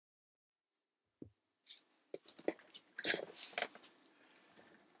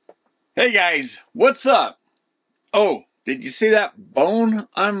Hey guys, what's up? Oh, did you see that bone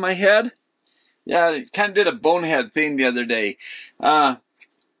on my head? Yeah, I kind of did a bonehead thing the other day.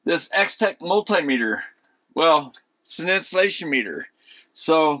 This Extech multimeter, well, it's an insulation meter.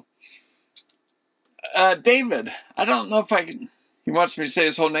 So, David, I don't know if I can, he wants me to say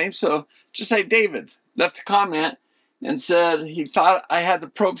his whole name, so just say David, left a comment and said he thought I had the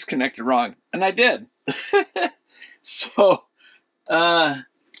probes connected wrong, and I did. So,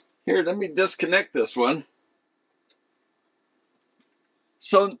 here, let me disconnect this one.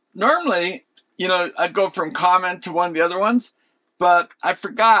 So normally, I'd go from common to one of the other ones, but I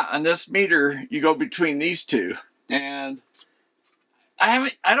forgot on this meter, you go between these two. And I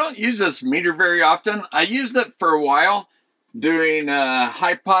don't use this meter very often. I used it for a while doing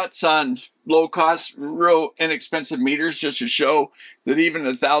HiPots on low cost, real inexpensive meters just to show that even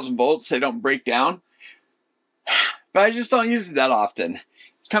 1,000 volts, they don't break down. But I just don't use it that often.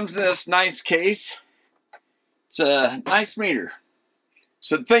 It comes in this nice case. It's a nice meter.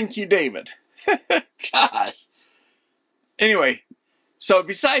 So thank you, David. Gosh. Anyway, so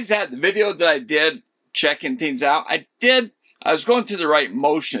besides that, the video that I did checking things out, I was going through the right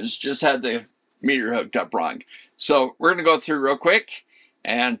motions, just had the meter hooked up wrong. So we're going to go through real quick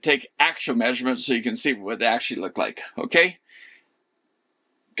and take actual measurements so you can see what they actually look like. Okay?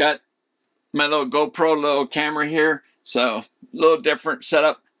 Got my little GoPro little camera here, so a little different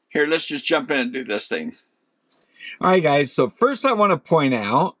setup. Here, let's just jump in and do this thing. All right, guys, so first I want to point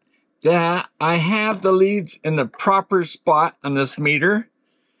out that I have the leads in the proper spot on this meter,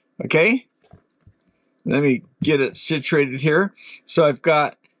 okay? Let me get it situated here. So I've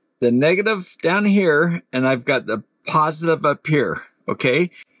got the negative down here, and I've got the positive up here,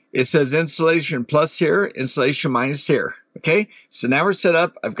 okay? It says insulation plus here, insulation minus here, okay? So now we're set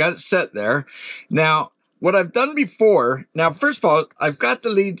up. I've got it set there. Now, what I've done before, now first of all, I've got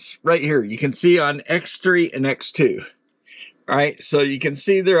the leads right here. You can see on X3 and X2. All right, so you can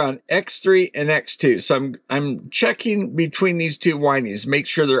see they're on X3 and X2. So I'm checking between these two windings, make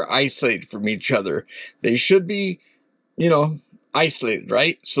sure they're isolated from each other. They should be, isolated,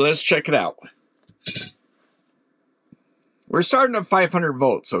 right? So let's check it out. We're starting at 500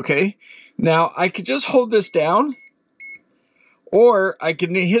 volts, okay? Now, I could just hold this down, or I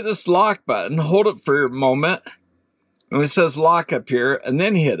can hit this lock button, hold it for a moment, and it says lock up here, and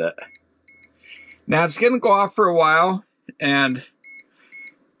then hit it. Now it's going to go off for a while and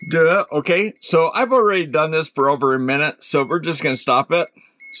do it. Okay, so I've already done this for over a minute, so we're just going to stop it.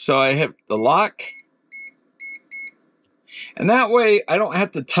 So I hit the lock. And that way I don't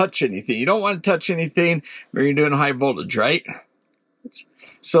have to touch anything. You don't want to touch anything when you're doing high voltage, right?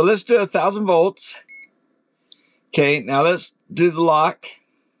 So let's do 1,000 volts. Okay, now let's do the lock.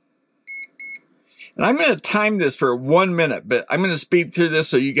 And I'm going to time this for 1 minute, but I'm going to speed through this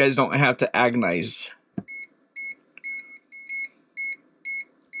so you guys don't have to agonize.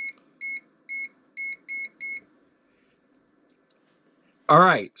 All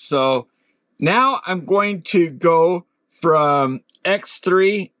right, so now I'm going to go from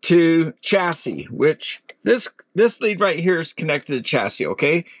X3 to chassis, which this lead right here is connected to chassis,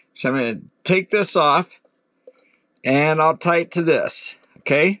 okay? So I'm going to take this off. And I'll tie it to this,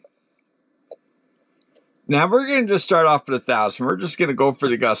 okay? Now we're going to just start off at 1,000. We're just going to go for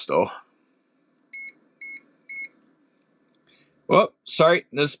the gusto. Whoop, sorry.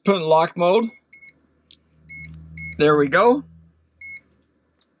 Let's put in lock mode. There we go.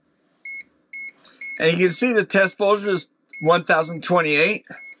 And you can see the test voltage is 1,028.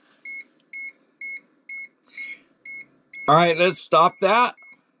 All right, let's stop that.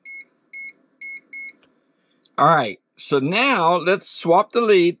 All right, so now let's swap the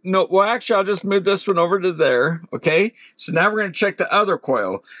lead. No, well, actually, I'll just move this one over to there, okay? So now we're going to check the other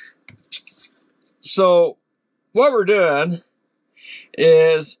coil. So what we're doing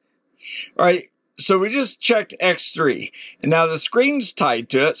is, all right, so we just checked X3. And now the screen's tied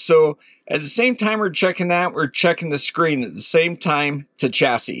to it. So at the same time we're checking that, we're checking the screen at the same time to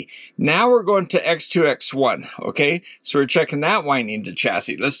chassis. Now we're going to X2, X1, okay? So we're checking that winding to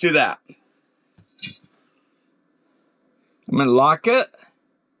chassis. Let's do that. I'm going to lock it.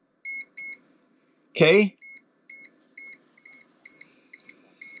 Okay.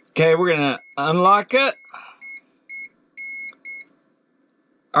 Okay, we're going to unlock it.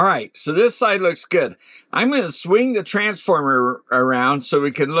 All right, so this side looks good. I'm going to swing the transformer around so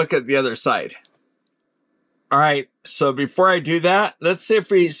we can look at the other side. All right, so before I do that, let's see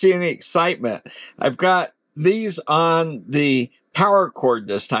if we see any excitement. I've got these on the power cord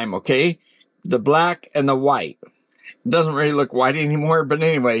this time, okay? The black and the white. It doesn't really look white anymore, but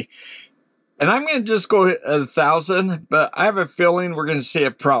anyway, And I'm going to just go 1,000, but I have a feeling we're going to see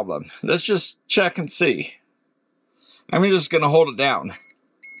a problem. Let's just check and see. I'm just going to hold it down.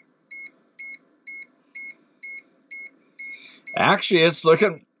 Actually, it's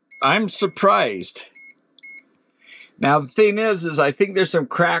looking, I'm surprised. Now, the thing is I think there's some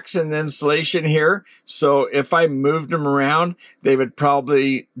cracks in the insulation here. So if I moved them around, they would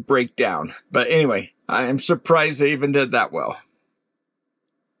probably break down. But anyway, I'm surprised they even did that well.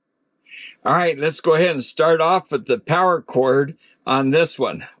 All right, let's go ahead and start off with the power cord on this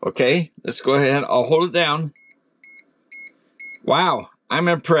one. Okay, let's go ahead. I'll hold it down. Wow, I'm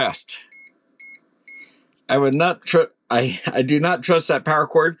impressed. I would not I do not trust that power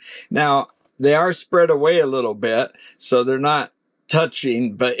cord. Now, they are spread away a little bit, so they're not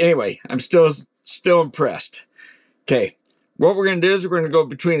touching. But anyway, I'm still impressed. Okay, what we're going to do is we're going to go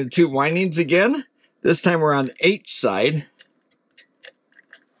between the two windings again. This time we're on the H side.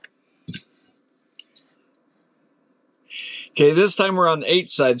 Okay, this time we're on the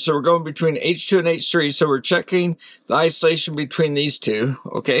H side, so we're going between H2 and H3, so we're checking the isolation between these two.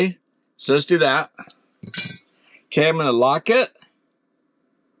 Okay, so let's do that. Okay, I'm going to lock it.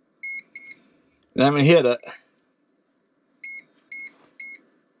 And I'm going to hit it.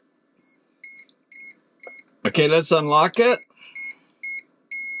 Okay, let's unlock it.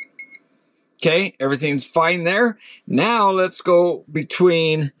 Okay, everything's fine there. Now let's go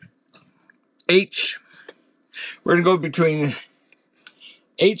between we're going to go between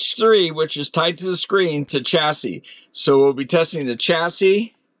H3, which is tied to the screen, to chassis. So we'll be testing the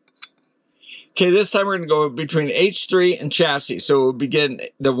chassis. Okay, this time we're going to go between H3 and chassis. So we'll begin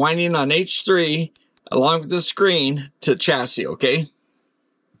the winding on H3 along with the screen to chassis, okay?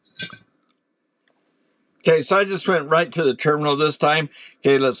 Okay, so I just went right to the terminal this time.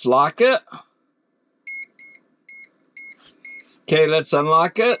 Okay, let's lock it. Okay, let's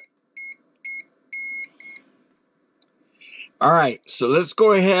unlock it. All right, so let's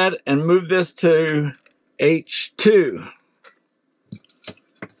go ahead and move this to H2.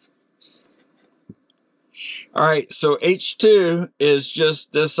 All right, so H2 is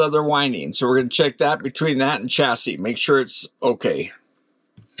just this other winding. So we're going to check that between that and chassis. Make sure it's okay.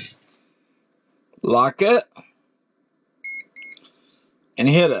 Lock it. And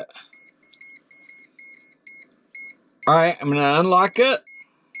hit it. All right, I'm going to unlock it.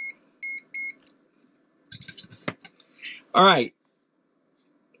 All right.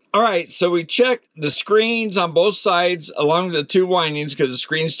 All right, so we checked the screens on both sides along the two windings because the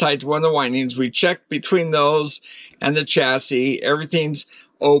screen's tied to one of the windings. We checked between those and the chassis. Everything's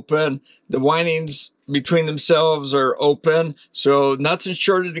open. The windings between themselves are open, so nothing's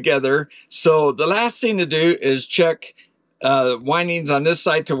shorted together. So the last thing to do is check windings on this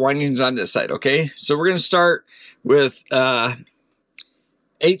side to windings on this side, okay? So we're going to start with H2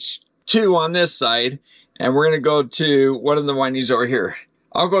 on this side, and we're going to go to one of the windings over here.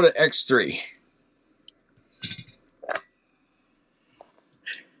 I'll go to X3.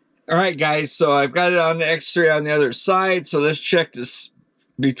 All right, guys, so I've got it on the X3 on the other side. So let's check this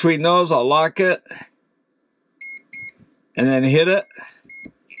between those. I'll lock it and then hit it.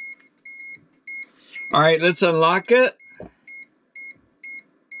 All right, let's unlock it.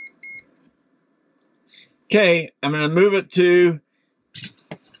 Okay, I'm going to move it to,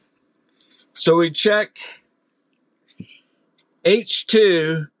 so we checked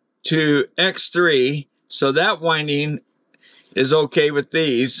H2 to X3, so that winding is okay with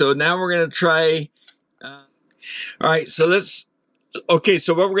these. So now we're going to try, all right, so let's, okay,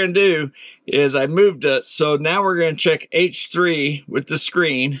 so what we're going to do is I moved it, so now we're going to check H3 with the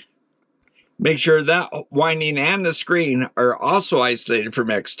screen, make sure that winding and the screen are also isolated from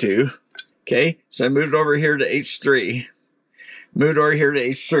X2. Okay, so I moved over here to H3, moved over here to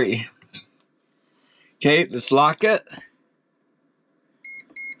H3. Okay, let's lock it.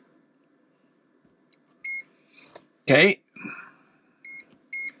 Okay,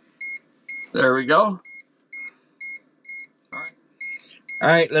 there we go. All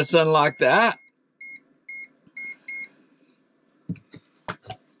right, let's unlock that.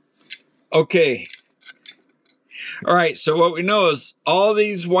 Okay. All right, so what we know is all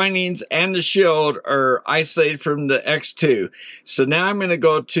these windings and the shield are isolated from the X2. So now I'm going to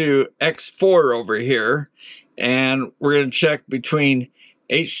go to X4 over here, and we're going to check between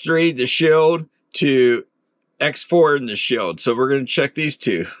H3, the shield, to X4 and the shield. So we're going to check these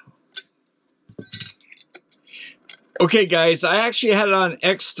two. Okay, guys, I actually had it on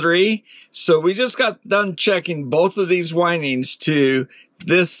X3. So we just got done checking both of these windings to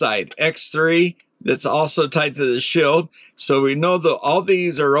this side, X3, that's also tied to the shield. So we know that all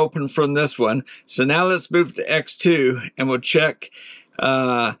these are open from this one. So now let's move to X2 and we'll check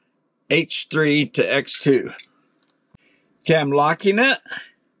H3 to X2. Okay, I'm locking it.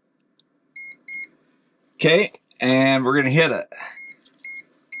 Okay, and we're going to hit it.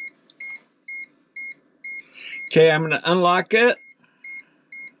 Okay, I'm going to unlock it.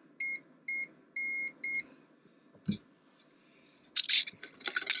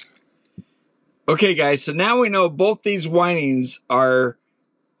 Okay, guys, so now we know both these windings are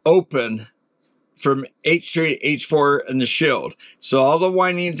open from H3 to H4 and the shield. So all the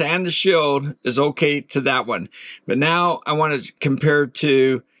windings and the shield is okay to that one. But now I want to compare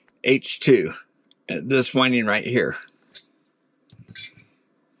to H2, this winding right here.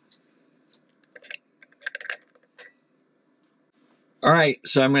 All right,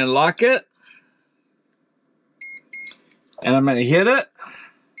 so I'm going to lock it. And I'm going to hit it.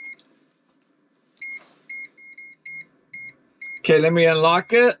 Okay, let me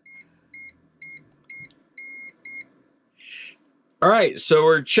unlock it. All right, so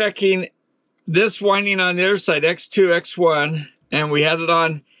we're checking this winding on the other side, X2, X1, and we had it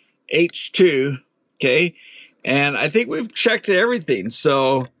on H2, okay? And I think we've checked everything,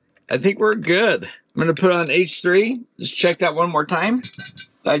 so I think we're good. I'm going to put on H3. Just check that one more time.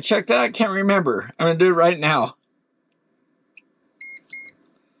 Did I check that? I can't remember. I'm going to do it right now.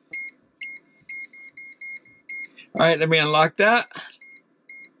 All right, let me unlock that.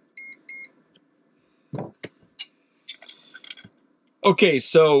 Okay,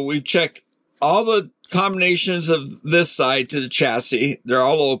 so we've checked all the combinations of this side to the chassis. They're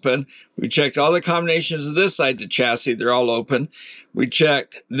all open. We checked all the combinations of this side to chassis. They're all open. We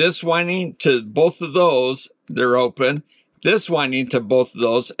checked this winding to both of those. They're open. This winding to both of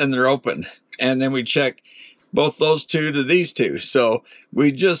those, and they're open. And then we checked both those two to these two. So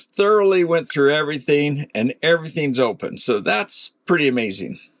we just thoroughly went through everything, and everything's open. So that's pretty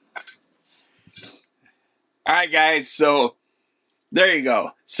amazing. All right, guys. So there you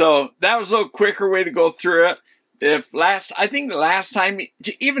go. So that was a little quicker way to go through it. I think the last time,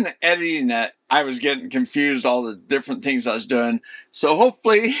 even editing it, I was getting confused, all the different things I was doing. So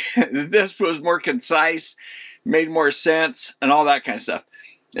hopefully this was more concise, made more sense, and all that kind of stuff.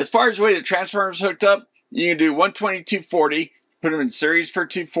 As far as the way the transformer is hooked up, you can do 120, 240, put them in series for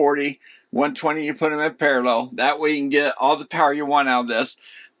 240, 120, you put them in parallel. That way you can get all the power you want out of this.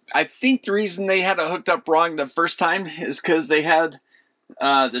 I think the reason they had it hooked up wrong the first time is because they had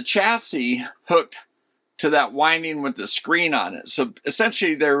the chassis hooked to that winding with the screen on it. So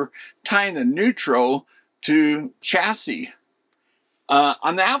essentially they're tying the neutral to chassis.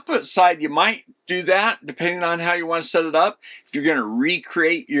 On the output side, you might do that depending on how you want to set it up. If you're going to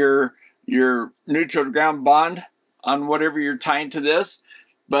recreate your neutral to ground bond on whatever you're tying to this.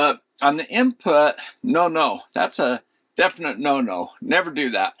 But on the input, no. That's a definite no. Never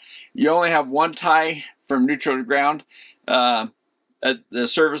do that. You only have one tie from neutral to ground at the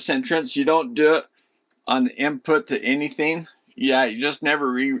service entrance. You don't do it on the input to anything. Yeah, you just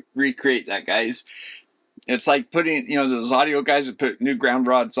never recreate that, guys. It's like putting, those audio guys that put new ground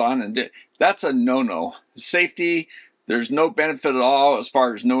rods on, and that's a no. Safety, there's no benefit at all as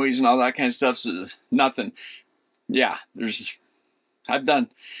far as noise and all that kind of stuff. So nothing. Yeah, I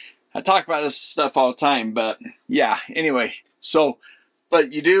talk about this stuff all the time, but yeah, anyway. So,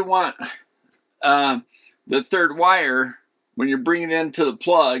 but you do want the third wire when you're bringing it into the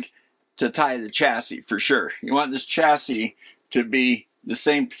plug to tie the chassis for sure. You want this chassis to be the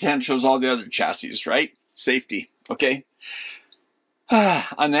same potential as all the other chassis, right? Safety, okay?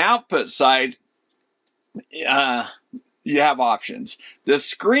 On the output side, you have options. The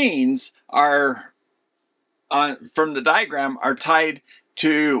screens are, from the diagram, are tied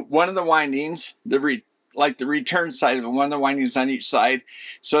to one of the windings, like the return side of one of the windings on each side.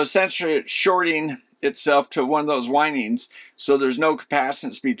 So essentially it's shorting itself to one of those windings, so there's no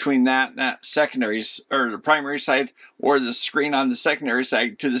capacitance between that secondary or the primary side, or the screen on the secondary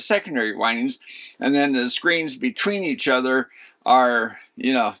side to the secondary windings. And then the screens between each other are,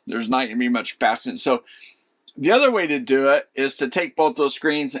 there's not going to be much capacitance. So the other way to do it is to take both those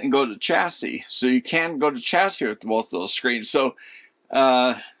screens and go to chassis. So you can go to chassis with both those screens. So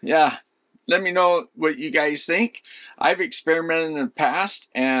yeah, let me know what you guys think. I've experimented in the past,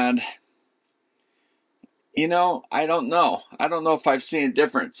 and I don't know. I don't know if I've seen a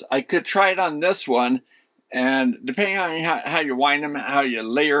difference. I could try it on this one, and depending on how you wind them, how you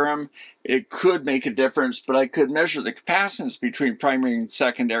layer them, it could make a difference. But I could measure the capacitance between primary and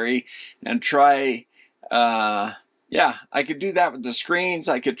secondary and try. Yeah, I could do that with the screens.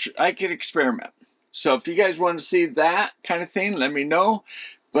 I could experiment. So if you guys want to see that kind of thing, let me know.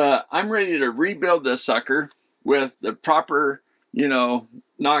 But I'm ready to rebuild this sucker with the proper,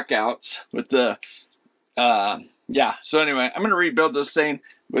 knockouts with the. Yeah, so anyway, I'm going to rebuild this thing,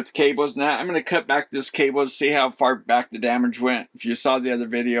 with cables. Now I'm going to cut back this cable to see how far back the damage went. If you saw the other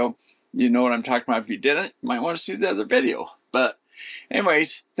video, you know what I'm talking about. If you didn't, you might want to see the other video. But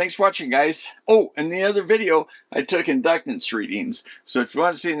anyways, thanks for watching, guys. Oh, in the other video, I took inductance readings. So if you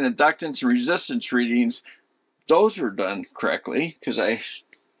want to see the inductance and resistance readings, those were done correctly. Because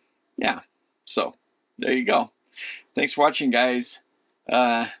yeah. So there you go. Thanks for watching, guys.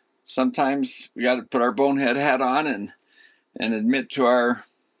 Sometimes we got to put our bonehead hat on and admit to our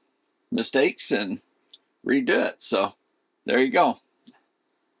mistakes and redo it. So there you go.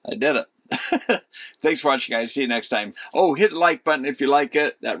 I did it. Thanks for watching, guys. See you next time. Oh, hit the like button if you like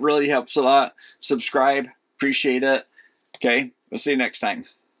it. That really helps a lot. Subscribe. Appreciate it. Okay. We'll see you next time.